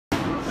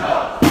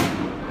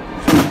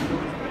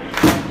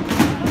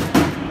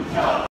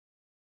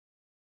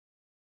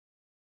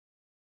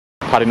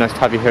Paddy, nice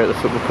to have you here at the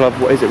football club.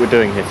 What is it we're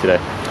doing here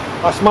today?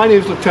 So my name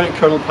is Lieutenant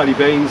Colonel Paddy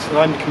Baines and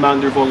I'm the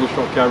Commander of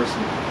Aldershot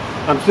Garrison.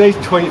 And today's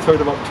the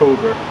 23rd of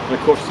October, and of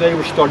course today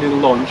we're starting a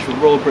launch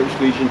with Royal British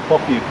Legion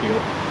Poppy Appeal.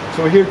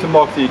 So we're here to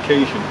mark the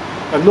occasion.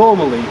 And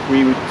normally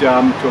we would do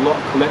a lot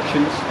of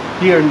collections.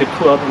 Here in the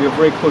club we have a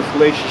very close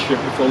relationship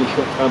with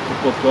Aldershot Town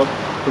Football Club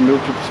from a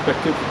military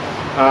perspective.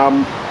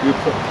 We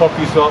put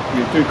poppies up,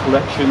 we do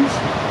collections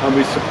and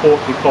we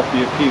support the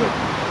Poppy Appeal.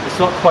 It's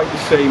not quite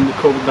the same in the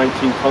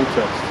COVID-19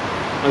 context.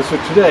 And so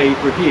today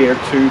we're here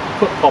to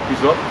put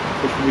poppies up,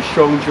 which will be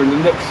shown during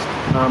the next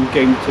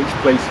game that takes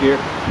place here,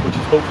 which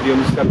is hopefully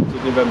on the 7th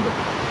of November.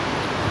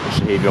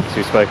 Shahid,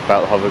 obviously we spoke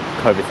about the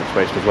COVID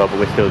situation as well, but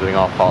we're still doing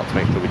our part to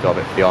make sure we do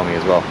a bit for the army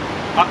as well.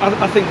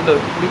 I think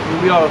that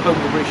we are a home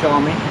of the British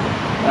Army.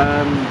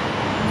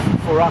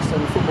 For us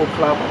and the football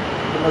club,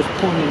 the most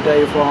poignant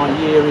day of our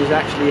year is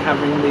actually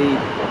having the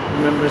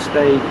Remembrance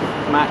Day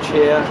match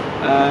here,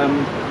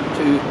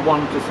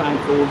 to thank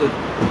all the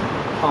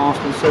past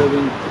and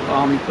serving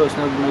army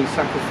personnel who made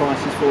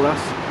sacrifices for us.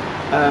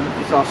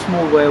 It's our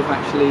small way of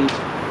actually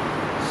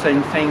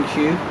saying thank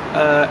you,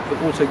 but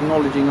also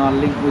acknowledging our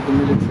link with the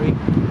military.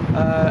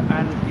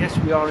 And yes,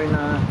 we are in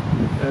a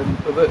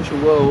virtual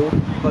world,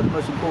 but the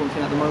most important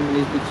thing at the moment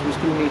is because we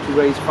still need to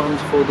raise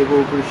funds for the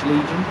Royal British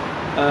Legion,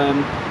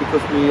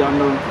 because we are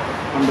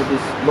under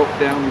this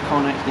lockdown. We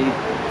can't actually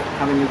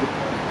have any of the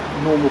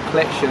normal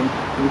collection,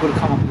 and we've got to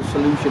come up with a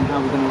solution how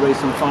we're going to raise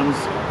some funds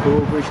for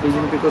Royal British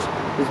Legion, because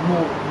there's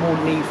more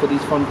need for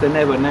these funds than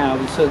ever now,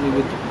 and certainly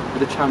with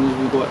the challenges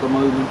we've got at the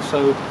moment.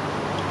 So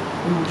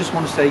we would just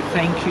want to say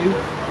thank you,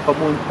 but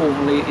more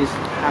importantly is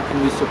how can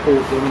we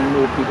support them and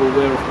more people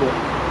aware of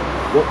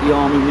what the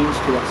army means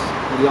to us,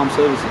 or the armed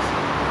services.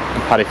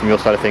 And Paddy, from your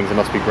side of things, it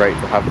must be great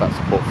to have that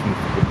support from the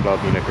football club,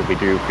 you know, because we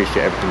do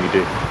appreciate everything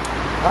you do.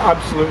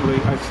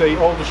 Absolutely. I'd say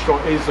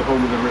Aldershot is the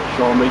home of the British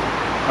Army.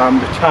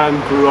 The town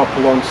grew up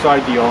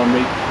alongside the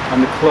army,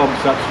 and the club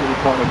is absolutely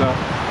part of that.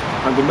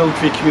 And the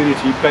military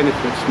community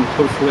benefits from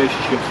close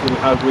relationships that we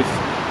have with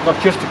not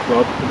just the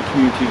club, but the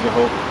community as a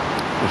whole.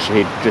 And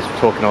Shahid, just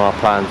talking on our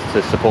plans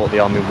to support the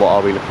army, what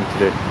are we looking to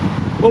do?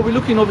 Well, we're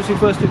looking obviously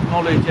first to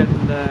acknowledge and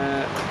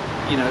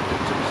you know,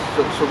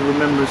 sort of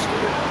Remembrance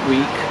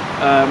Week,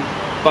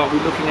 but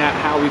we're looking at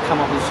how we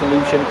come up with a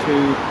solution to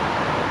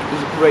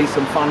raise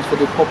some funds for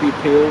the Poppy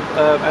Appeal,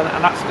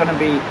 and that's going to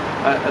be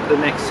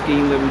the next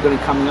scheme that we're going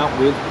to be coming up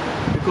with,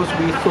 because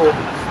we thought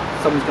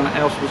something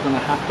else was going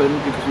to happen,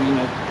 because you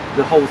know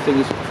the whole thing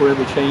is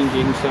forever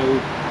changing. So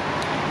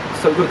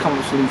we've got to come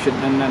up with a solution,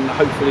 and then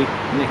hopefully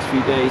in the next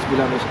few days we'll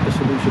have a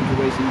solution to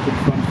raise some good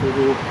funds for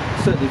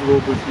certainly the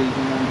Royal British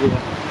Legion around here.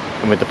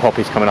 And with the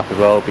poppies coming up as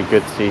well, it'd be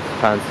good to see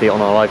fans see it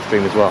on our live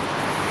stream as well.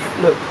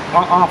 Look,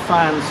 our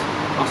fans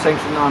are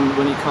second to none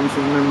when it comes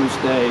to Remembrance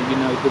Day. You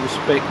know, the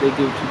respect they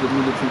give to the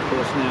military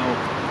personnel,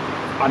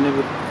 I never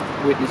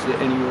witnessed it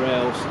anywhere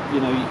else.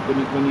 You know,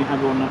 when you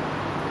have on,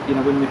 you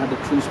know, when we had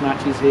the truce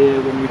matches here,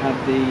 when we had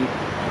the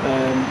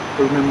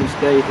Remembrance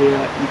Day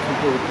here, you can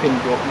hear a pin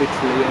drop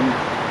literally, and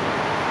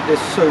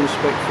they're so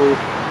respectful.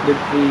 The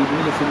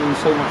military means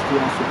so much to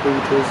our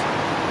supporters,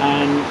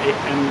 and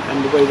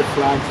the way the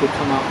flags have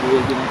come up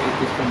with, you know,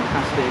 it's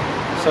fantastic.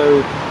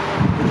 So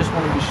we just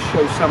want to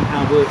show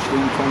somehow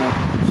virtually trying to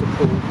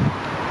support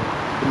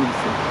the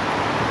military.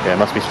 Yeah, it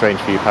must be strange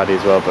for you, Paddy,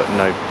 as well, but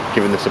no,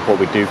 given the support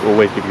we do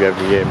always give you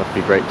every year, it must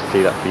be great to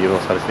see that for your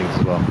side of things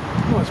as well.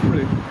 Oh, that's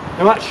brilliant.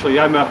 Now actually,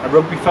 I'm a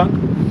rugby fan.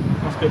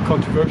 That's a bit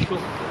controversial,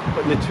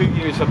 but in the 2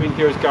 years I've been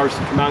here as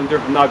Garrison Commander,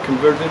 I'm now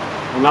converted,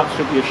 and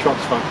absolutely a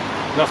Shots fan.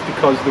 And that's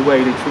because of the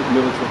way they treat the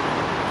military.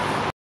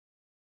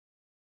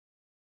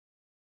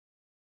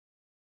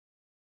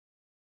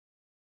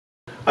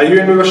 Are you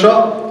in with a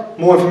shot?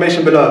 More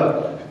information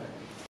below.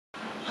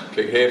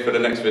 Click here for the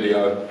next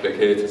video, click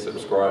here to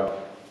subscribe.